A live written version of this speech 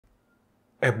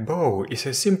A bow is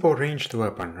a simple ranged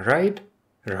weapon, right?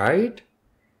 Right?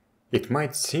 It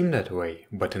might seem that way,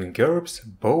 but in GURPS,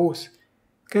 bows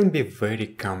can be very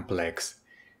complex.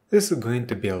 This is going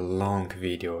to be a long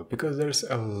video, because there's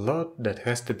a lot that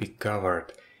has to be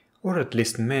covered, or at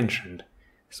least mentioned,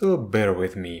 so bear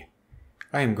with me.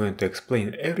 I am going to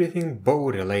explain everything bow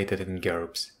related in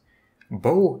GURPS.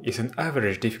 Bow is an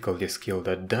average difficulty skill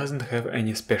that doesn't have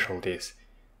any specialties.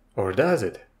 Or does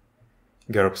it?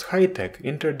 GURPS High Tech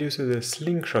introduces a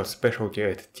slingshot specialty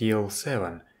at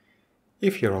TL7.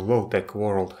 If your low-tech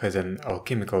world has an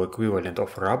alchemical equivalent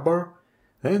of rubber,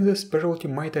 then the specialty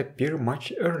might appear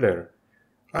much earlier.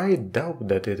 I doubt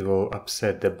that it will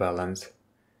upset the balance.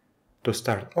 To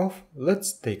start off,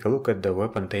 let's take a look at the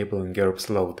weapon table in GURPS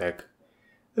Low-Tech.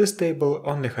 This table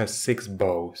only has 6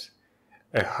 bows.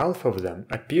 A half of them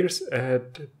appears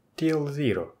at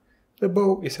TL0. The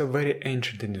bow is a very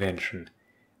ancient invention.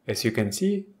 As you can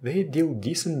see, they deal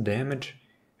decent damage,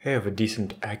 have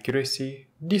decent accuracy,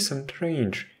 decent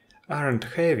range,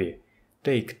 aren't heavy,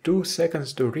 take 2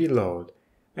 seconds to reload,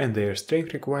 and their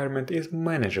strength requirement is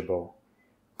manageable.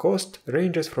 Cost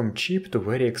ranges from cheap to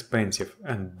very expensive,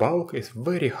 and bulk is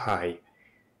very high.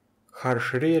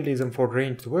 Harsh realism for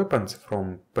ranged weapons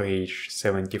from page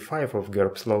 75 of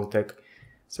GURPS Low-Tech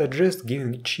suggests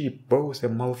giving cheap bows a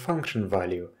malfunction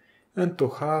value, and to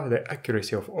have the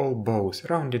accuracy of all bows,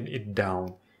 rounding it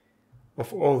down.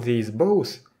 Of all these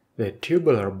bows, the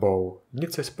tubular bow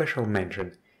needs a special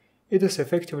mention. It is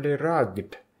effectively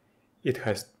rugged. It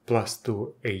has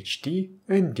 +2 HT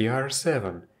and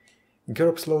DR7.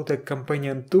 GURPS Low-Tech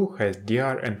Companion 2 has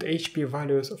DR and HP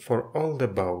values for all the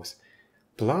bows.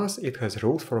 Plus it has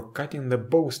rules for cutting the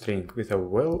bowstring with a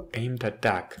well-aimed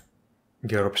attack.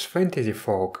 GURPS Fantasy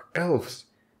Folk Elves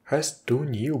has 2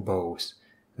 new bows.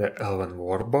 The Elven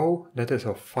Warbow that is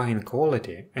of fine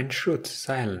quality and shoots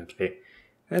silently,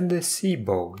 and the Sea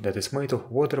Bow that is made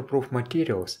of waterproof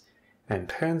materials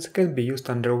and hence can be used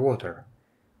underwater.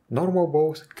 Normal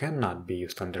bows cannot be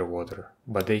used underwater,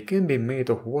 but they can be made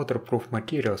of waterproof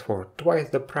materials for twice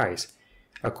the price,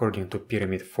 according to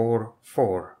Pyramid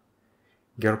 4.4.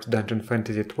 GURPS Dungeon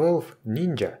Fantasy 12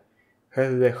 Ninja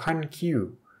has the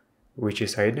Han-Q, which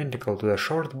is identical to the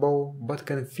short bow but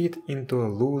can fit into a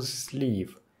loose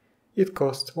sleeve. It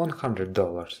costs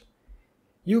 $100.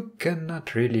 You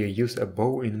cannot really use a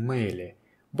bow in melee,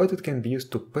 but it can be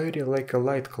used to parry like a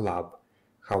light club.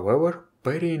 However,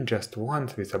 parrying just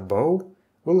once with a bow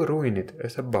will ruin it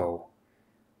as a bow.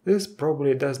 This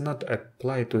probably does not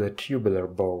apply to the tubular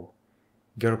bow.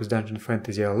 GURPS Dungeon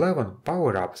Fantasy 11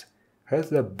 Power-Ups has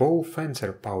the Bow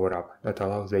Fencer power-up that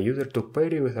allows the user to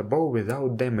parry with a bow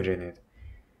without damaging it.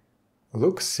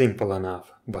 Looks simple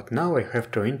enough, but now I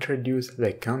have to introduce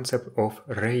the concept of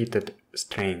rated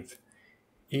strength.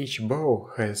 Each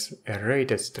bow has a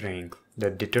rated strength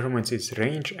that determines its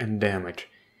range and damage.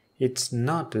 It's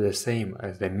not the same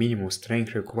as the minimum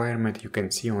strength requirement you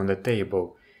can see on the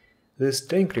table. The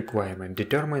strength requirement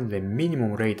determines the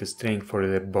minimum rated strength for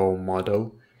the bow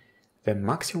model. The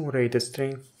maximum rated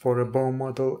strength for a bow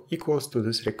model equals to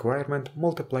this requirement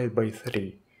multiplied by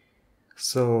 3.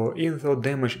 So, even though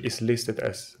damage is listed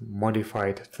as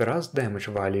modified thrust damage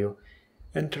value,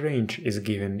 and range is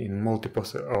given in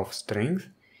multiples of strength,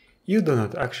 you do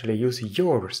not actually use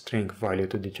your strength value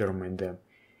to determine them.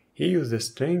 You use the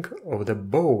strength of the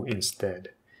bow instead.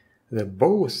 The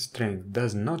bow's strength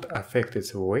does not affect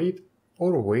its weight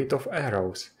or weight of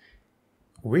arrows.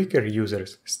 Weaker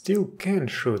users still can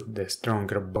shoot the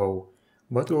stronger bow,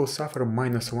 but will suffer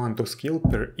 -1 to skill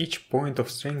per each point of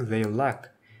strength they lack,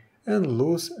 and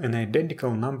lose an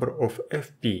identical number of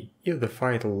FP if the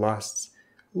fight lasts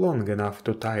long enough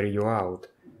to tire you out.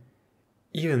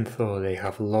 Even though they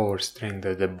have lower strength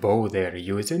than the bow they are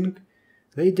using,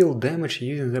 they deal damage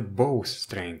using the bow's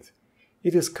strength.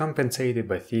 It is compensated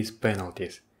by these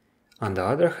penalties. On the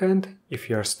other hand, if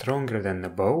you are stronger than the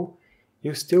bow,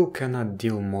 you still cannot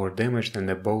deal more damage than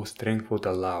the bow's strength would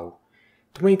allow.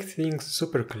 To make things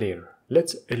super clear,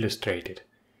 let's illustrate it.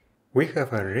 We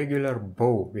have a regular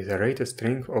bow with a rated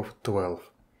strength of 12.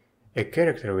 A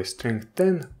character with strength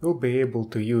 10 will be able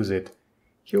to use it.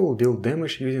 He will deal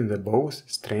damage using the bow's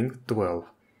strength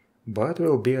 12, but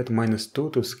will be at -2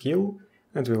 to skill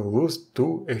and will lose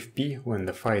 2 FP when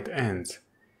the fight ends.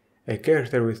 A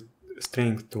character with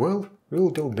strength 12 will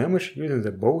deal damage using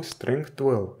the bow's strength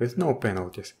 12 with no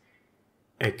penalties.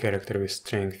 A character with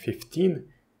strength 15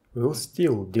 will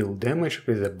still deal damage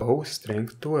with the bow's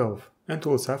strength 12 and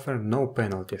will suffer no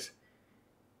penalties.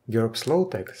 GURPS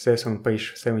Low-Tech says on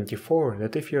page 74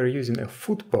 that if you are using a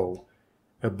foot bow,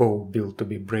 a bow built to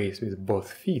be braced with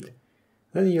both feet,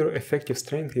 then your effective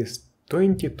strength is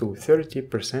 20 to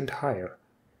 30% higher.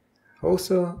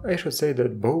 Also, I should say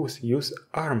that bows use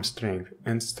arm strength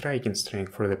and striking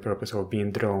strength for the purpose of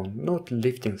being drawn, not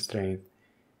lifting strength.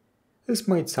 This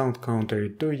might sound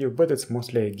counterintuitive, but it's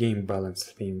mostly a game balance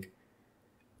thing.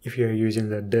 If you are using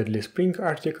the Deadly Spring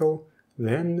article,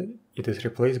 then it is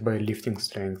replaced by lifting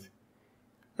strength.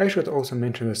 I should also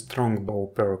mention the Strong Bow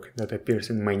perk that appears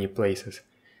in many places.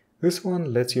 This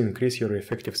one lets you increase your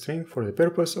effective strength for the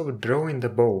purpose of drawing the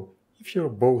bow, if your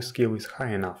bow skill is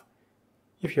high enough.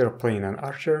 If you are playing an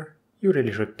archer, you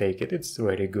really should take it, it's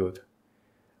very good.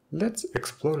 Let's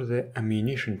explore the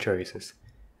ammunition choices.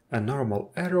 A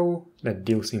normal arrow that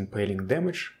deals impaling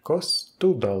damage costs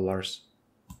 $2.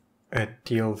 At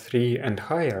TL 3 and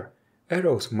higher,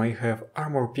 arrows may have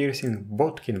armor-piercing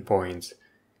bodkin points.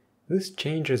 This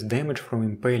changes damage from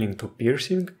impaling to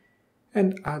piercing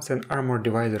and adds an armor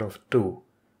divisor of 2,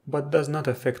 but does not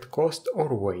affect cost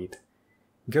or weight.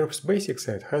 GURPS basic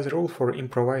set has rules for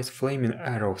improvised flaming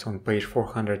arrows on page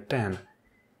 410.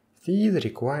 These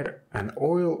require an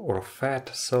oil or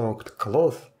fat-soaked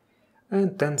cloth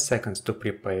and 10 seconds to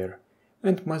prepare,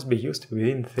 and must be used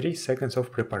within 3 seconds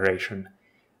of preparation.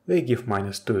 They give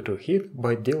 -2 to hit,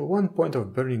 but deal 1 point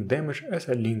of burning damage as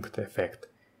a linked effect.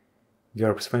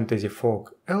 GURPS Fantasy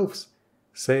Folk Elves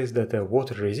says that a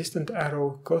water-resistant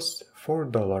arrow costs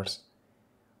 $4.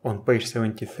 On page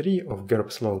 73 of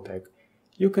GURPS Low-Tech,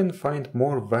 you can find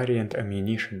more variant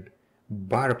ammunition: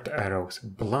 barbed arrows,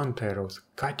 blunt arrows,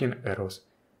 cutting arrows,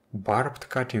 barbed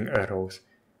cutting arrows,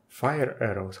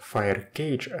 fire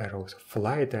cage arrows,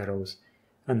 flight arrows,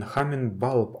 and humming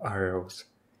bulb arrows.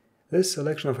 This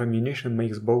selection of ammunition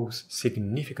makes bows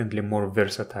significantly more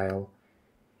versatile.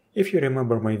 If you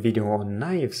remember my video on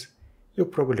knives,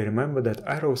 you'll probably remember that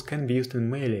arrows can be used in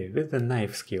melee with the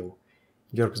knife skill.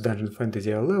 GURPS Dungeon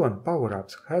Fantasy 11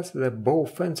 power-ups has the Bow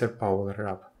Fencer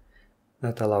power-up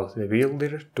that allows the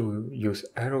wielder to use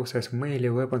arrows as melee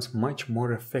weapons much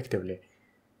more effectively.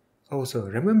 Also,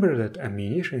 remember that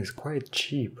ammunition is quite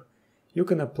cheap. You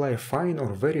can apply fine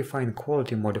or very fine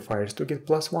quality modifiers to get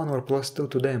 +1 or +2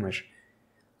 to damage.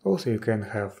 Also, you can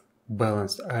have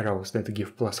balanced arrows that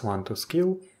give +1 to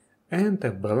skill, and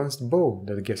a balanced bow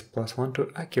that gives +1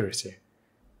 to accuracy.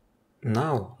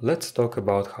 Now, let's talk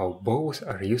about how bows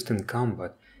are used in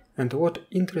combat and what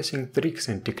interesting tricks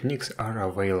and techniques are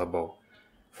available.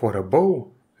 For a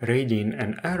bow, readying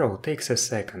an arrow takes a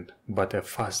second, but a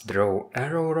fast draw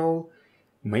arrow roll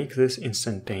makes this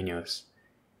instantaneous.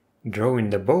 Drawing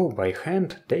the bow by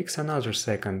hand takes another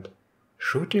second.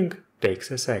 Shooting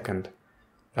takes a second.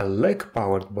 A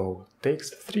leg-powered bow takes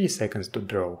 3 seconds to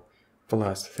draw,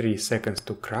 plus 3 seconds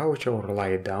to crouch or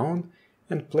lie down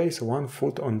and place 1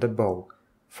 foot on the bow,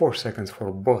 4 seconds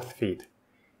for both feet.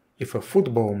 If a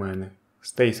footbowman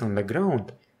stays on the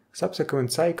ground,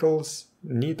 subsequent cycles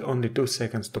need only 2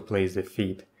 seconds to place the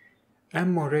feet.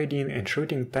 Ammo readying and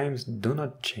shooting times do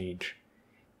not change.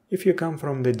 If you come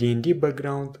from the D&D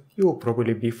background, you will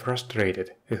probably be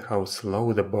frustrated at how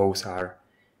slow the bows are.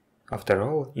 After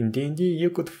all, in D&D you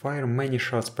could fire many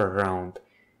shots per round.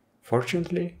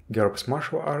 Fortunately, GURPS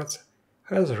Martial Arts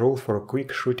has rules for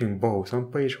quick shooting bows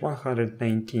on page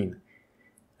 119.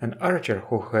 An archer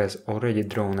who has already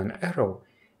drawn an arrow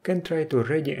can try to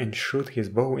ready and shoot his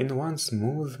bow in one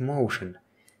smooth motion.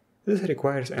 This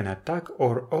requires an attack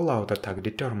or all-out attack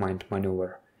determined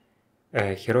maneuver.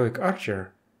 A heroic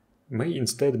archer may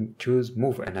instead choose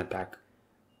move and attack,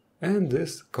 and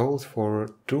this calls for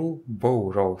 2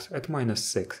 bow rolls at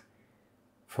 -6.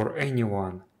 For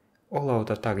anyone, all-out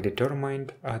attack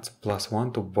determined adds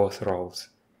 +1 to both rolls.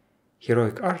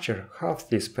 Heroic archer halves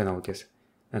these penalties,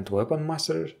 and weapon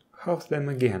master halves them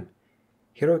again.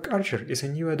 Heroic archer is a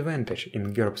new advantage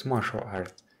in GURPS Martial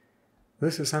Arts.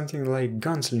 This is something like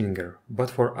gunslinger, but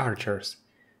for archers.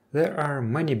 There are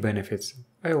many benefits,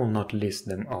 I will not list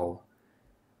them all.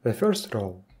 The first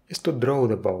roll is to draw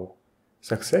the bow.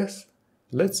 Success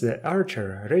lets the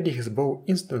archer ready his bow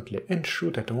instantly and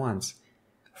shoot at once.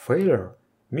 Failure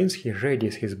means he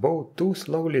readies his bow too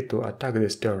slowly to attack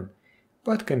this turn,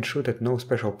 but can shoot at no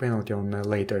special penalty on a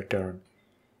later turn.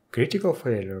 Critical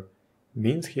failure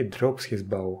means he drops his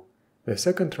bow. The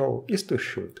second roll is to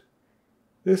shoot.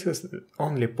 This is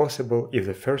only possible if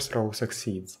the first roll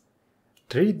succeeds.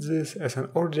 Treat this as an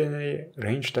ordinary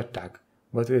ranged attack,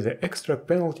 but with the extra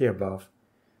penalty above.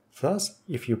 Thus,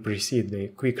 if you precede the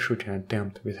quick shooting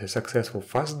attempt with a successful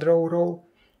fast draw roll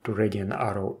to ready an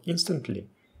arrow instantly,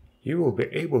 you will be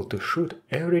able to shoot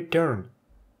every turn.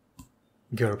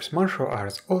 GURPS Martial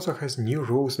Arts also has new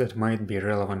rules that might be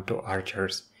relevant to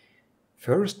archers.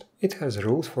 First, it has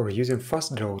rules for using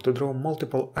fast draw to draw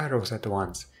multiple arrows at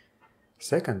once.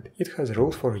 Second, it has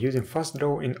rules for using fast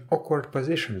draw in awkward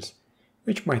positions,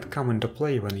 which might come into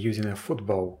play when using a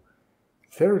football.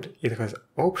 Third, it has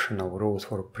optional rules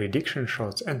for prediction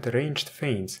shots and ranged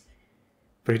feints.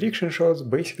 Prediction shots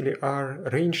basically are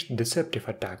ranged deceptive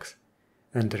attacks,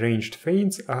 and ranged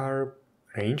feints are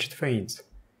ranged feints.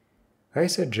 I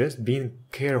suggest being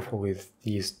careful with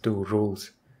these two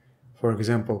rules. For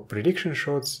example, prediction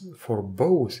shots for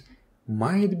bows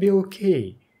might be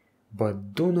okay,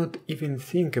 but do not even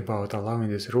think about allowing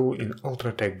this rule in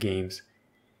Ultra Tech games.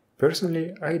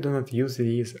 Personally, I do not use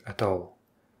these at all.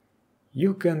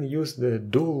 You can use the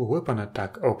dual weapon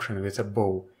attack option with a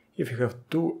bow if you have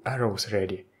 2 arrows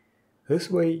ready. This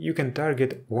way you can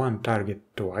target one target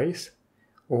twice,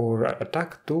 or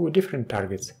attack 2 different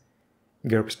targets.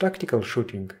 GURPS Tactical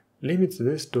Shooting limits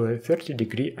this to a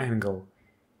 30-degree angle.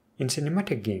 In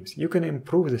cinematic games you can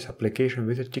improve this application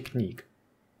with a technique.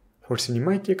 For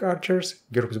cinematic archers,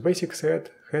 GURPS Basic set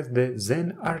has the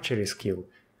Zen Archery skill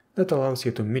that allows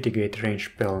you to mitigate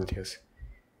range penalties.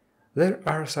 There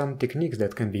are some techniques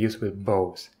that can be used with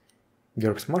bows.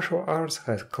 GURPS Martial Arts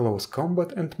has Close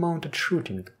Combat and Mounted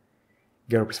Shooting.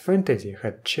 GURPS Fantasy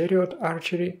had Chariot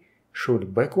Archery,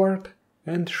 Shoot Backward,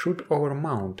 and Shoot Over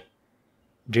Mount.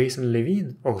 Jason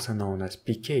Levine, also known as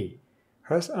PK,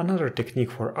 has another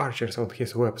technique for archers on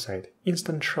his website,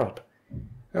 Instant Shot.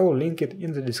 I will link it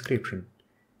in the description.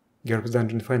 GURPS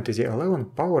Dungeon Fantasy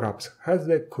 11 power-ups has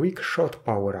the Quick Shot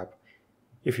power-up.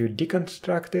 If you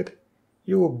deconstruct it,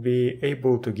 you will be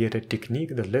able to get a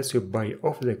technique that lets you buy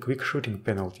off the quick shooting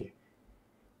penalty.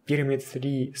 Pyramid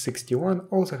 361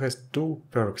 also has 2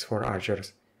 perks for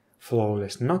archers,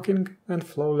 Flawless Knocking and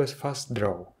Flawless Fast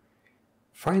Draw.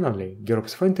 Finally,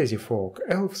 GURPS Fantasy Folk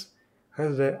Elves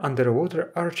has the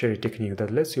Underwater Archery technique that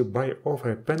lets you buy off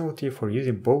a penalty for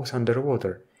using bows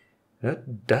underwater.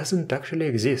 That doesn't actually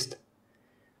exist.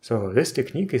 So this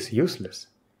technique is useless.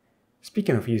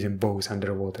 Speaking of using bows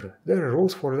underwater, there are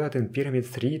rules for that in Pyramid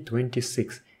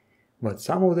 326, but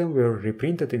some of them were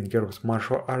reprinted in GURPS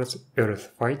Martial Arts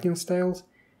Earth Fighting Styles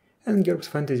and GURPS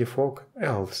Fantasy Folk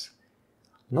Elves.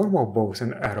 Normal bows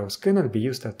and arrows cannot be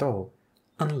used at all,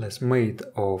 unless made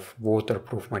of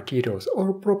waterproof materials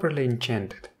or properly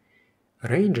enchanted.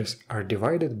 Ranges are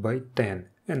divided by 10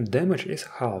 and damage is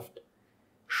halved.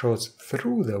 Shots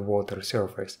through the water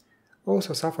surface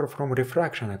also suffer from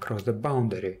refraction across the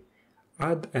boundary.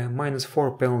 Add a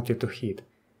 -4 penalty to hit.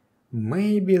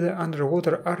 Maybe the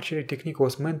underwater archery technique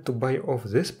was meant to buy off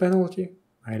this penalty?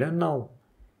 I don't know.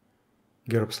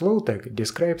 GURPS Low Tech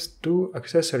describes 2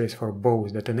 accessories for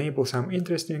bows that enable some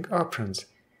interesting options.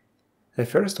 The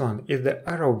first one is the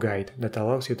Arrow Guide that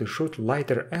allows you to shoot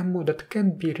lighter ammo that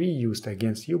can be reused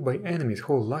against you by enemies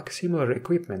who lack similar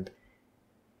equipment.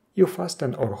 You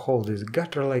fasten or hold this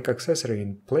gutter-like accessory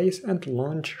in place and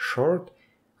launch short,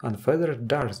 unfeathered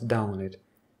darts down it.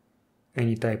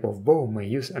 Any type of bow may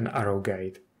use an Arrow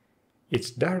Guide. Its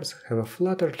darts have a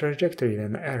flatter trajectory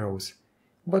than arrows,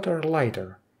 but are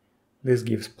lighter. This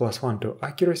gives +1 to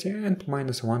accuracy and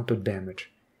 -1 to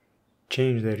damage.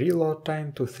 Change the reload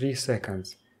time to 3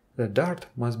 seconds. The dart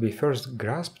must be first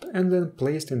grasped and then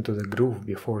placed into the groove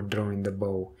before drawing the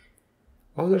bow.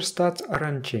 Other stats are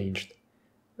unchanged.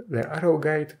 The Arrow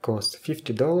Guide costs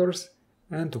 $50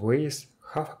 and weighs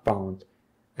half a pound.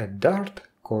 A dart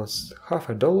costs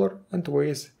 $50 and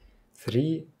weighs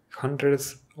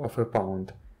 0.03 of a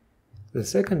pound. The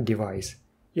second device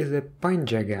is the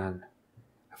Panja gun,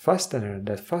 a fastener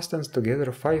that fastens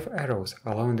together 5 arrows,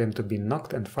 allowing them to be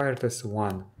knocked and fired as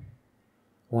one.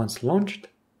 Once launched,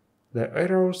 the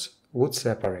arrows would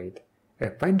separate. A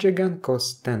Panja gun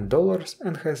costs $10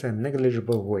 and has a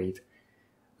negligible weight.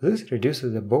 This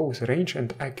reduces the bow's range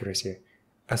and accuracy,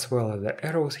 as well as the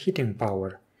arrow's hitting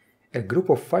power. A group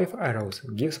of 5 arrows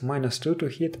gives -2 to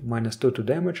hit, -2 to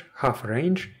damage, half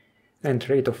range, and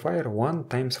rate of fire 1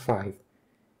 × 5.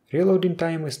 Reloading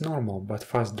time is normal, but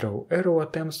fast draw arrow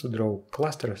attempts to draw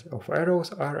clusters of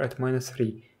arrows are at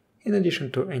 -3, in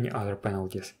addition to any other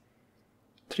penalties.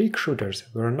 Trick shooters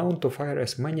were known to fire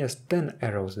as many as 10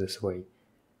 arrows this way.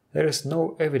 There is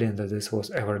no evidence that this was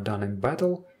ever done in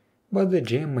battle, but the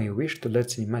GM may wish to let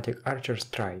cinematic archers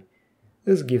try.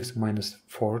 This gives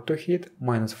 -4 to hit,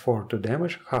 -4 to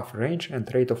damage, half range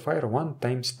and rate of fire 1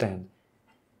 × 10.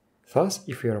 Thus,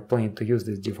 if you are planning to use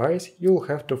this device, you will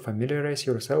have to familiarize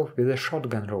yourself with the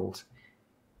shotgun rules.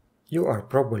 You are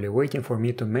probably waiting for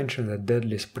me to mention the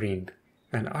Deadly Spring,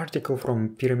 an article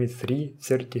from Pyramid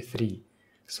 333,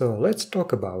 so let's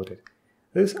talk about it.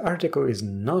 This article is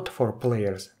not for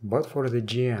players, but for the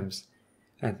GMs,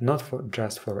 and not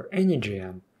just for any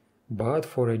GM, but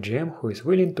for a GM who is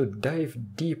willing to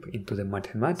dive deep into the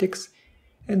mathematics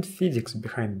and physics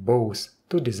behind both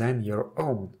to design your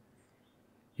own.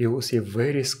 You will see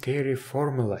very scary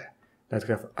formulae that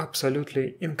have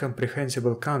absolutely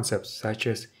incomprehensible concepts such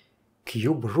as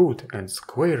cube root and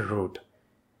square root.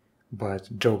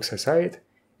 But jokes aside,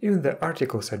 even the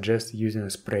article suggests using a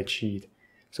spreadsheet,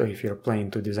 so if you're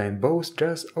planning to design both,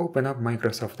 just open up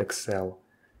Microsoft Excel.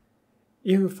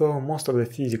 Even though most of the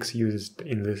physics used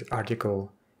in this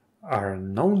article are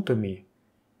known to me,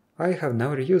 I have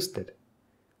never used it.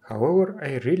 However,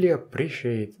 I really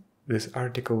appreciate this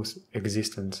article's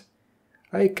existence.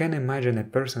 I can imagine a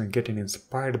person getting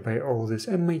inspired by all this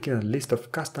and making a list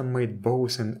of custom-made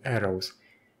bows and arrows,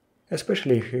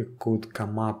 especially if he could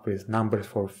come up with numbers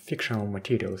for fictional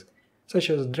materials, such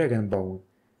as dragon bone.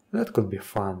 That could be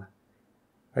fun.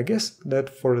 I guess that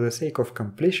for the sake of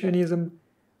completionism,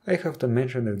 I have to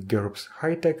mention that GURPS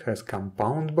High-Tech has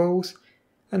compound bows,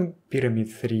 and Pyramid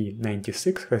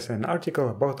 396 has an article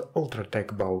about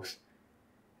Ultratech bows.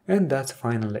 And that's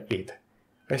finally it.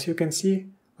 As you can see,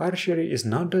 archery is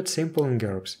not that simple in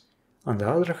GURPS. On the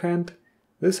other hand,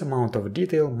 this amount of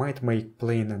detail might make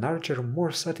playing an archer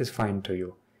more satisfying to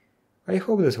you. I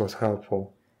hope this was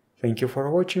helpful. Thank you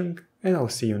for watching, and I'll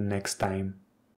see you next time.